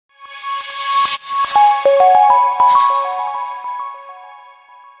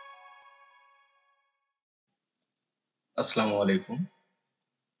আসসালামু আলাইকুম।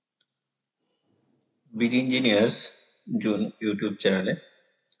 BD engineers June YouTube চ্যানেলে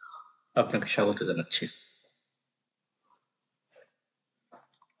আপনাকে স্বাগত জানাচ্ছি।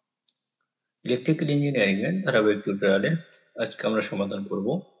 ইলেকট্রিক্যাল ইঞ্জিনিয়ারিং এর ধারাবাহিক টিউটোরিয়ালে আজকে আমরা সমাধান করব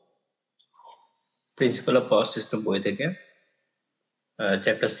প্রিন্সিপাল অফ পাওয়ার সিস্টেম বই থেকে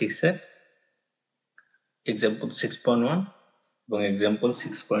চ্যাপ্টার 6 এর এক্সাম্পল 6.1 এবং এক্সাম্পল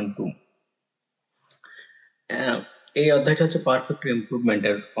 6.2। এই অধ্যায়টা হচ্ছে পাওয়ার ফ্যাক্টর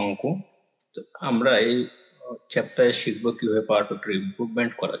ইমপ্রুভমেন্টের অঙ্ক। তো আমরা এই চ্যাপ্টারে শিখব কিভাবে পাওয়ার ফ্যাক্টর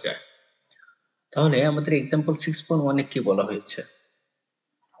ইমপ্রুভমেন্ট করা যায়। তাহলে আমাদের এক্সাম্পল 6.1 এ কি বলা হয়েছে?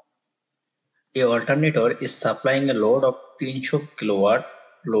 A alternator is supplying a load of 300 kilowatt,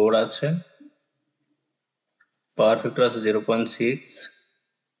 load আছে, পাওয়ার ফ্যাক্টর আছে 0.6,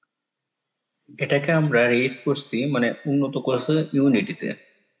 এটাকে আমরা রেজ করছি মানে উন্নত করছে ইউনিটিতে।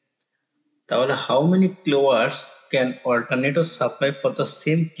 তাহলে how many কিলোওয়াটস can alternator supply for the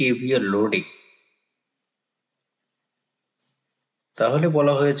same KVA loading? তাহলে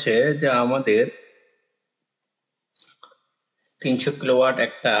বলা হয়েছে যে আমাদের 300 কিলোওয়াট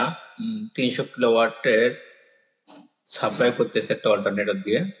একটা 300 কিলোওয়াটের সাপ্লাই করতেছে একটা অল্টারনেটর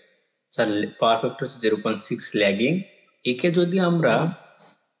দিয়ে, তার পাওয়ার ফ্যাক্টর হচ্ছে 0.6 ল্যাগিং। একে যদি আমরা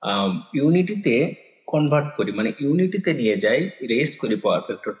ইউনিটিতে কনভার্ট করি মানে ইউনিটিতে নিয়ে যাই, রেজ করি পাওয়ার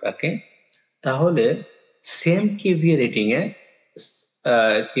ফ্যাক্টরটাকে, তাহলে সেম কেভিএ রেটিং এ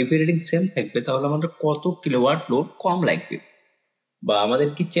কেভিএ রেটিং সেম থাকবে, তাহলে আমাদের কত কিলোওয়াট লোড কম লাগবে বা আমাদের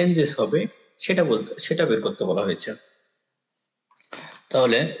কি চেঞ্জেস হবে সেটা বের করতে বলা হয়েছে।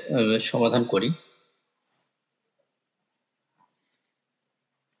 তাহলে সমাধান করি।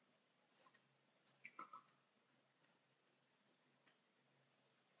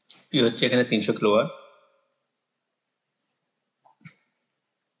 কি হচ্ছে এখানে 300 কিলোওয়াট,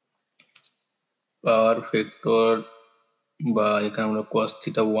 পাওয়ার ফ্যাক্টর বা এখানে আমরা cos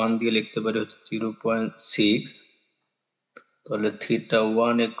থিটা 1 দিয়ে লিখতে পারি হচ্ছে 0.6, তাহলে থিটা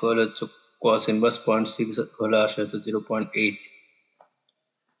 1 ইকুয়াল হচ্ছে cos ইনভার্স 0.6 হলে আসে হচ্ছে 0.8।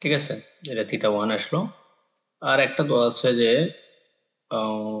 ঠিক আছে, এটা থিটা 1 আসলো। আর একটা তো আছে যে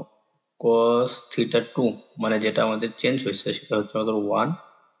cos থিটা 2 মানে যেটা আমাদের চেঞ্জ হয়েছে সেটা হচ্ছে আমাদের 1,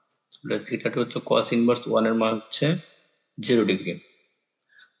 তাহলে থিটা 2 হচ্ছে cos ইনভার্স 1 এর মান হচ্ছে 0 ডিগ্রি।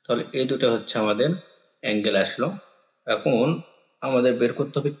 তাহলে এই দুটো হচ্ছে আমাদের অ্যাঙ্গেল আসলো। এখন আমাদের বের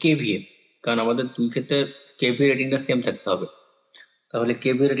করতে হবে কেভিএ, কারণ আমাদের দুই ক্ষেত্রে কেভিএ রেটিংটা সেম থাকতে হবে। তাহলে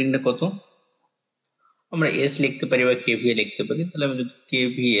কেভিএ রেটিংটা কত? আমরা এস লিখতে পারি বা কেভিএ লিখতে পারি। তাহলে আমি যদি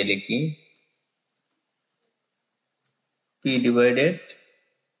কেভিএ লিখি, পি ডিভাইডেড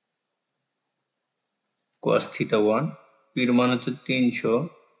cos থিটা 1, পির মান হচ্ছে 300,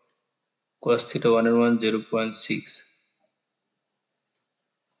 cos থিটা 1 এর মান 0.6,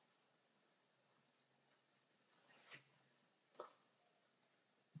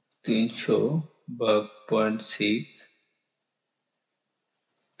 ভাগ 0.6,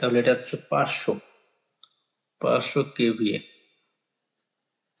 তাহলে এটা হচ্ছে 500 কেভিএ।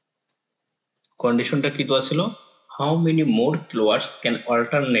 কন্ডিশনটা কি দেওয়া ছিল? How many more কিলোওয়াটস can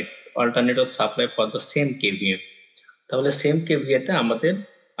alternator supply for the same KVA. তাহলে সেম কেভিএ তে আমাদের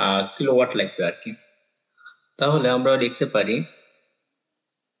কিলোওয়াট লাগবে আর কি। তাহলে আমরা লিখতে পারি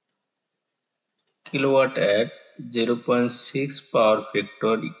কিলোওয়াট এট 0.6 পাওয়ার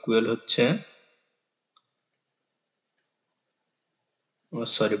ফ্যাক্টর ইকুয়াল হচ্ছে,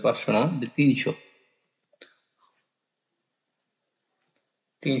 সরি 500 না,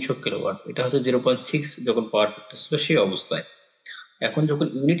 300 কিলোওয়াট। এটা হচ্ছে 0.6 যখন পাওয়ার ফ্যাক্টর ছিল সেই অবস্থায়। এখন যখন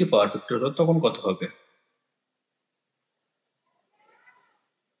ইউনিটি পাওয়ার ফ্যাক্টর হলো তখন কত হবে?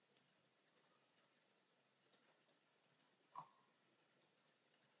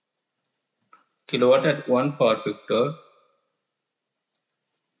 কিলোওয়াট এট 1 পাওয়ার ফ্যাক্টর,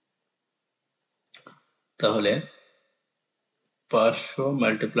 তাহলে 500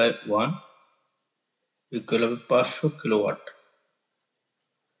 মাল্টিপ্লাই 1 ইকুয়াল হবে 500 কিলোওয়াট।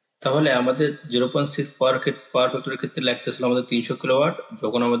 তাহলে আমাদের 0.6 পাওয়ার ফ্যাক্টরের ক্ষেত্রে লাগতেছিল আমাদের 300 কিলোওয়াট,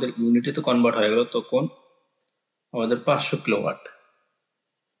 যখন আমাদের ইউনিটিতে কনভার্ট হয়ে গেল তখন আমাদের 500 কিলোওয়াট।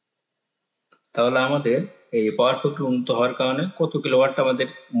 তাহলে আমাদের এই পাওয়ার ফ্যাক্টর উন্নত হওয়ার কারণে কত কিলোওয়াট আমাদের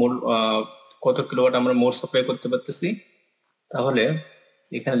কত কিলোওয়াট আমরা মোর সাপ্লাই করতে পারতেছি? তাহলে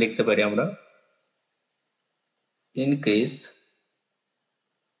এখানে লিখতে পারি আমরা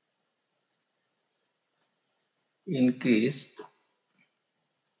increased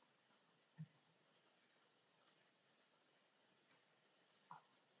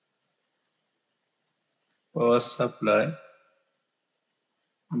power supply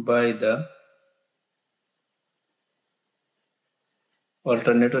by the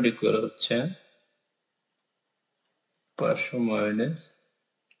alternator equal হচ্ছে 500 মাইনাস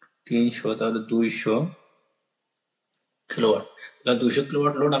 300, তাহলে 200 কিলোওয়াট। তাহলে 200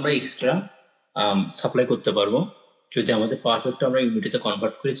 কিলোওয়াট লোড আমরা এক্সট্রা সাপ্লাই করতে পারবো যদি আমাদের পাওয়ার ফ্যাক্টর আমরা ইউনিটিতে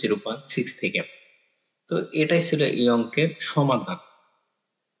কনভার্ট করি 0.6 থেকে। তো এটাই ছিল এই অঙ্কের সমাধান।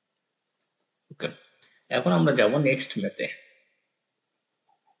 ওকে, এখন আমরা যাব নেক্সট ম্যাথে।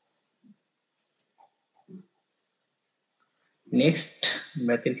 নেক্সট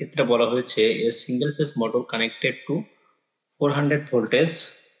ম্যাথের ক্ষেত্রে বলা হয়েছে a single phase motor connected to 400 voltage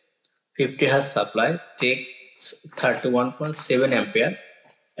 50 hertz supply takes 31.7 ampere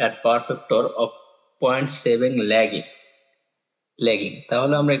at power factor of 0.7 lagging।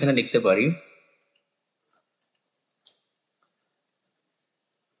 তাহলে আমরা এখানে লিখতে পারি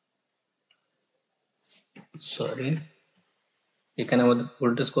এখানে আমাদের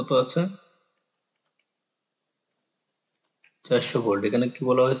ভোল্টেজ কত আছে 400 ভোল্ট। এখানে কি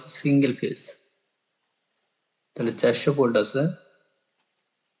বলা হয়েছে সিঙ্গেল ফেজ, তাহলে 400 ভোল্ট আছে,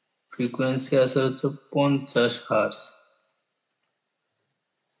 ফ্রিকোয়েন্সি আছে হচ্ছে 50 হার্জ,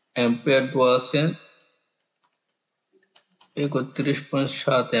 অ্যাম্পিয়ার দেওয়া আছে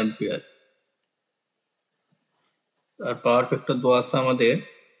 31.7 অ্যাম্পিয়ার, আর পাওয়ার ফ্যাক্টর দেওয়া আছে আমাদের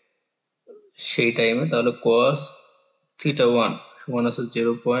সেই টাইমে, তাহলে cos θ1 সমান আছে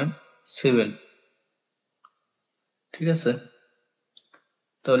 0.7। ঠিক আছে,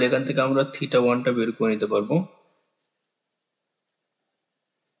 তাহলে এখান থেকে আমরা θ1টা বের করে নিতে পারবো।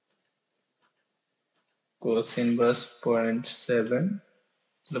 cos inverse 0.7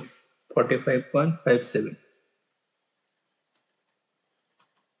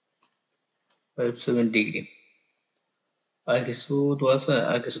 45.57 degree. আর কিছু দেওয়া আছে,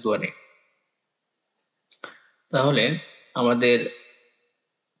 আর কিছু দেওয়া নেই। তাহলে আমাদের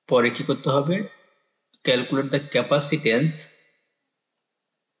পরে কি করতে হবে, calculate the capacitance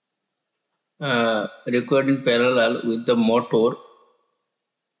required in parallel with the motor,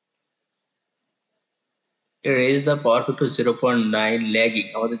 raise the power factor 0.9 lagging।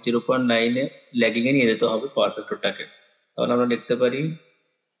 আমাদের 0.9 এ ল্যাগিং এ নিয়ে যেতে হবে পাওয়ার ফ্যাক্টরটাকে। তাহলে আমরা লিখতে পারি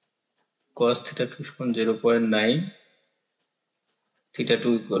cos θ2 সমান 0.9, θ2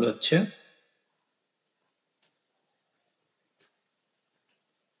 ইকুয়াল হচ্ছে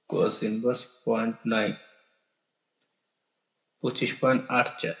cos ইনভার্স 0.9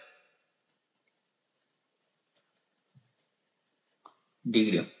 25.84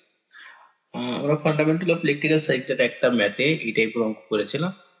 ডিগ্রি। আমরা ফান্ডামেন্টাল অফ ইলেকট্রিক্যাল সার্কিটের একটা ম্যাথে এই টাইপের অঙ্ক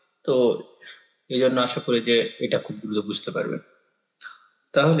করেছিলাম, তো এই জন্য আশা করি যে এটা খুব দ্রুত বুঝতে পারবেন।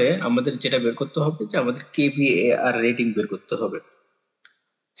 তাহলে আমাদের যেটা বের করতে হবে যে আমাদের কেভিএআর রেটিং বের করতে হবে,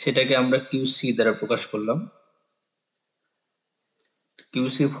 সেটাকে আমরা কিউসি দ্বারা প্রকাশ করলাম।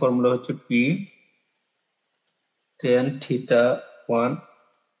 কিউসি ফর্মুলা হচ্ছে পি tan θ1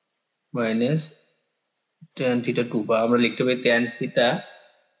 মাইনাস tan θ2, বা আমরা লিখতে পারি tan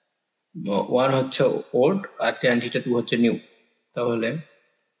θ1 হচ্ছে ওল্ড আর tan θ2 হচ্ছে নিউ। তাহলে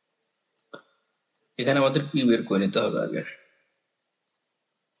এখানে আমাদের পি বের করে নিতে হবে আগে।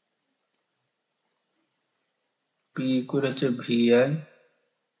 পি ইকুয়াল হচ্ছে ভিআই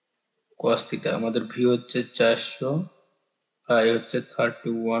cos θ, আমাদের ভি হচ্ছে 400, আই হচ্ছে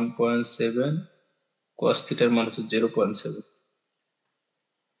 31.7, cos θ এর মান হচ্ছে 0.7।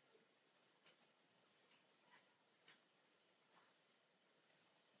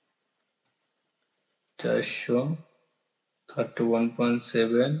 চারশো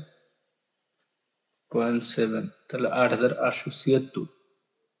 31.7.7, তাহলে 8876,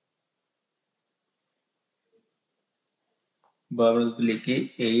 বা আমরা যদি লিখি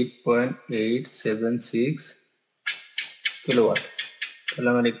 8.876 কিলোওয়াট, তাহলে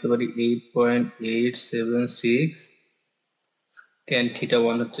আমরা লিখতে পারি 8.876 tan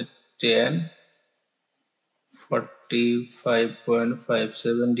θ1 হচ্ছে 10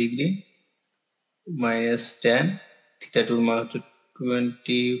 45.57 ডিগ্রি মাইনাস tan θ2 এর মান হচ্ছে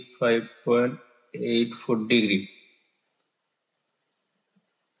 25.84 ডিগ্রি।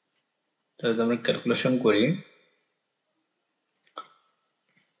 তাহলে আমরা ক্যালকুলেশন করি,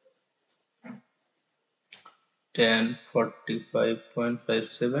 tan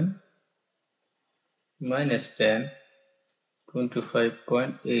 45.57 minus tan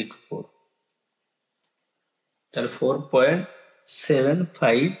 25.84, তাহলে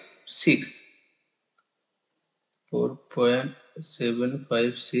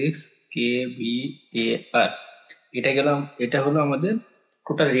 4.756 kVAR। এটা হলো আমাদের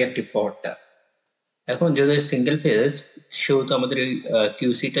টোটাল রিঅ্যাক্টিভ পাওয়ারটা। এখন যেহেতু সিঙ্গেল ফেজ, সেহেতু আমাদের এই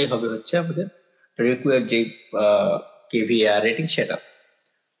কিউসিটাই হবে হচ্ছে আমাদের রিকোয়ার্ড যে কেভিএআর রেটিং সেটা।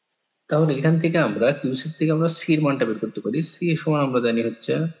 তাহলে এখান থেকে আমরা কিউসি থেকে আমরা সি এর মানটা বের করতে পারি। সি এর সমান আমরা জানি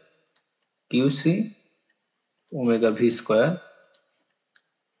হচ্ছে QC omega V square.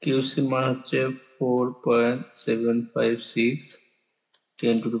 QC এর মান হচ্ছে 4.756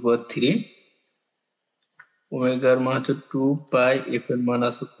 10⁻³ ওমেগার মান হচ্ছে 2 পাই, এফ এর মান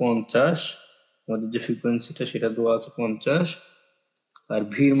আছে 50, আমাদের যে ফ্রিকোয়েন্সিটা সেটা দেওয়া আছে 50, আর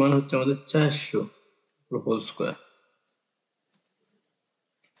ভি এর মান হচ্ছে আমাদের 400 হোল স্কয়ার।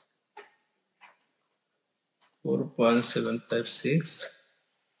 4.756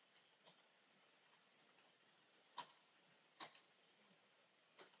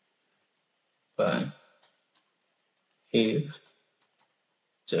 বাই এফ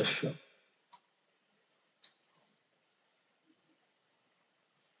 400,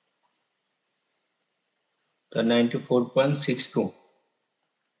 তা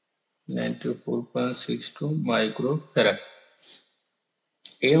 94.62 মাইক্রো ফ্যারাড।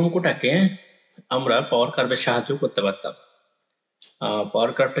 এই অঙ্কটাকে আমরা পাওয়ার কার্ভের সাহায্য করতে পারতাম।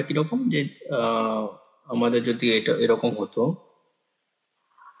 পাওয়ার কার্ভটা কিরকম, যে আমাদের যদি এটা এরকম হতো,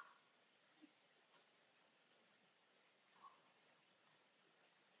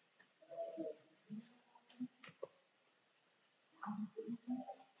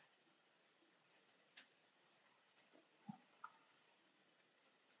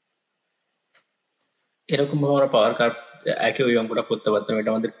 এরকম ভাবে আমরা পাওয়ার কার্ভ একই ওই অঙ্কটা করতে পারতাম। এটা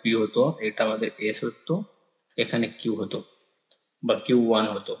আমাদের পি হতো, এটা আমাদের এস হতো, এখানে কিউ হতো বা কিউ1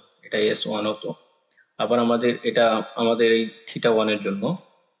 হতো, এটা এস1 হতো। আবার আমাদের এটা আমাদের এই θ1 এর জন্য,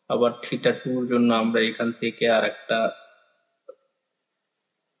 আবার θ2 এর জন্য আমরা এখান থেকে আর একটা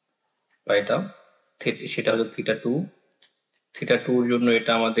পাইতাম, সেটা হলো θ2। θ2 এর জন্য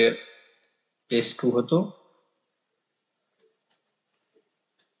এটা আমাদের S2 হতো,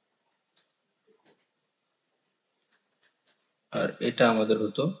 আর এটা আমাদের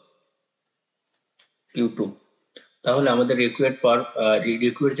হতো Q2। তাহলে আমাদের রিকোয়ার্ড পাওয়ার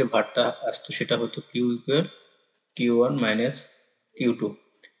রিকোয়ার্ড যে ভারটা আসতো সেটা হতো Q equal Q1 minus Q2।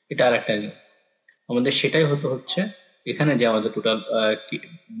 এটা আর একটা নিয়ম আমাদের, সেটাই হচ্ছে এখানে যে আমাদের টোটাল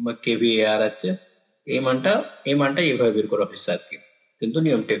kVAR আছে, এই মানটা এইভাবে বের করা হয়েছে আর কি, কিন্তু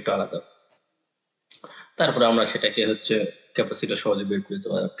নিয়মটা একটু আলাদা। তারপরে আমরা সেটাকে হচ্ছে ক্যাপাসিটর সহজে বের করে দিতে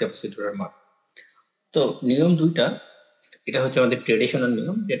পারি, ক্যাপাসিটরের মান। তো নিয়ম দুইটা, এটা হচ্ছে আমাদের ট্রেডিশনাল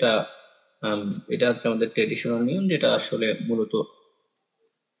নিয়ম, যেটা এটা হচ্ছে আমাদের ট্রেডিশনাল নিয়ম, যেটা আসলে মূলত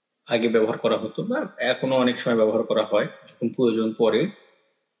আগে ব্যবহার করা হতো বা এখনো অনেক সময় ব্যবহার করা হয় যখন প্রয়োজন পড়ে।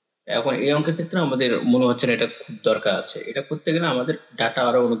 এখন এই অঙ্কের ক্ষেত্রে আমাদের মনে হচ্ছে না এটা খুব দরকার আছে। এটা করতে গেলে আমাদের ডাটা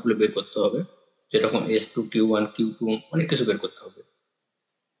আরো অনেকগুলো বের করতে হবে, যেরকম S2 Q1 Q2 অনেক কিছু বের করতে হবে।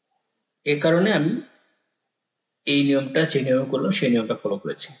 এই কারণে আমি এই নিয়মটা যে নিয়ম করলো সেই নিয়মটা ফলো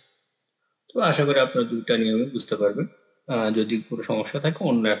করেছি। তো আশা করি আপনারা দুইটা নিয়মই বুঝতে পারবেন। যদি কোনো সমস্যা থাকে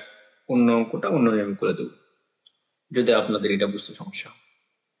অন্য অঙ্কটা অন্য নিয়মে করে দেবো, যদি আপনাদের এটা বুঝতে সমস্যা হয়।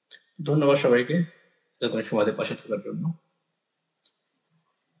 ধন্যবাদ সবাইকে এতক্ষণ সময় পাশে থাকার জন্য।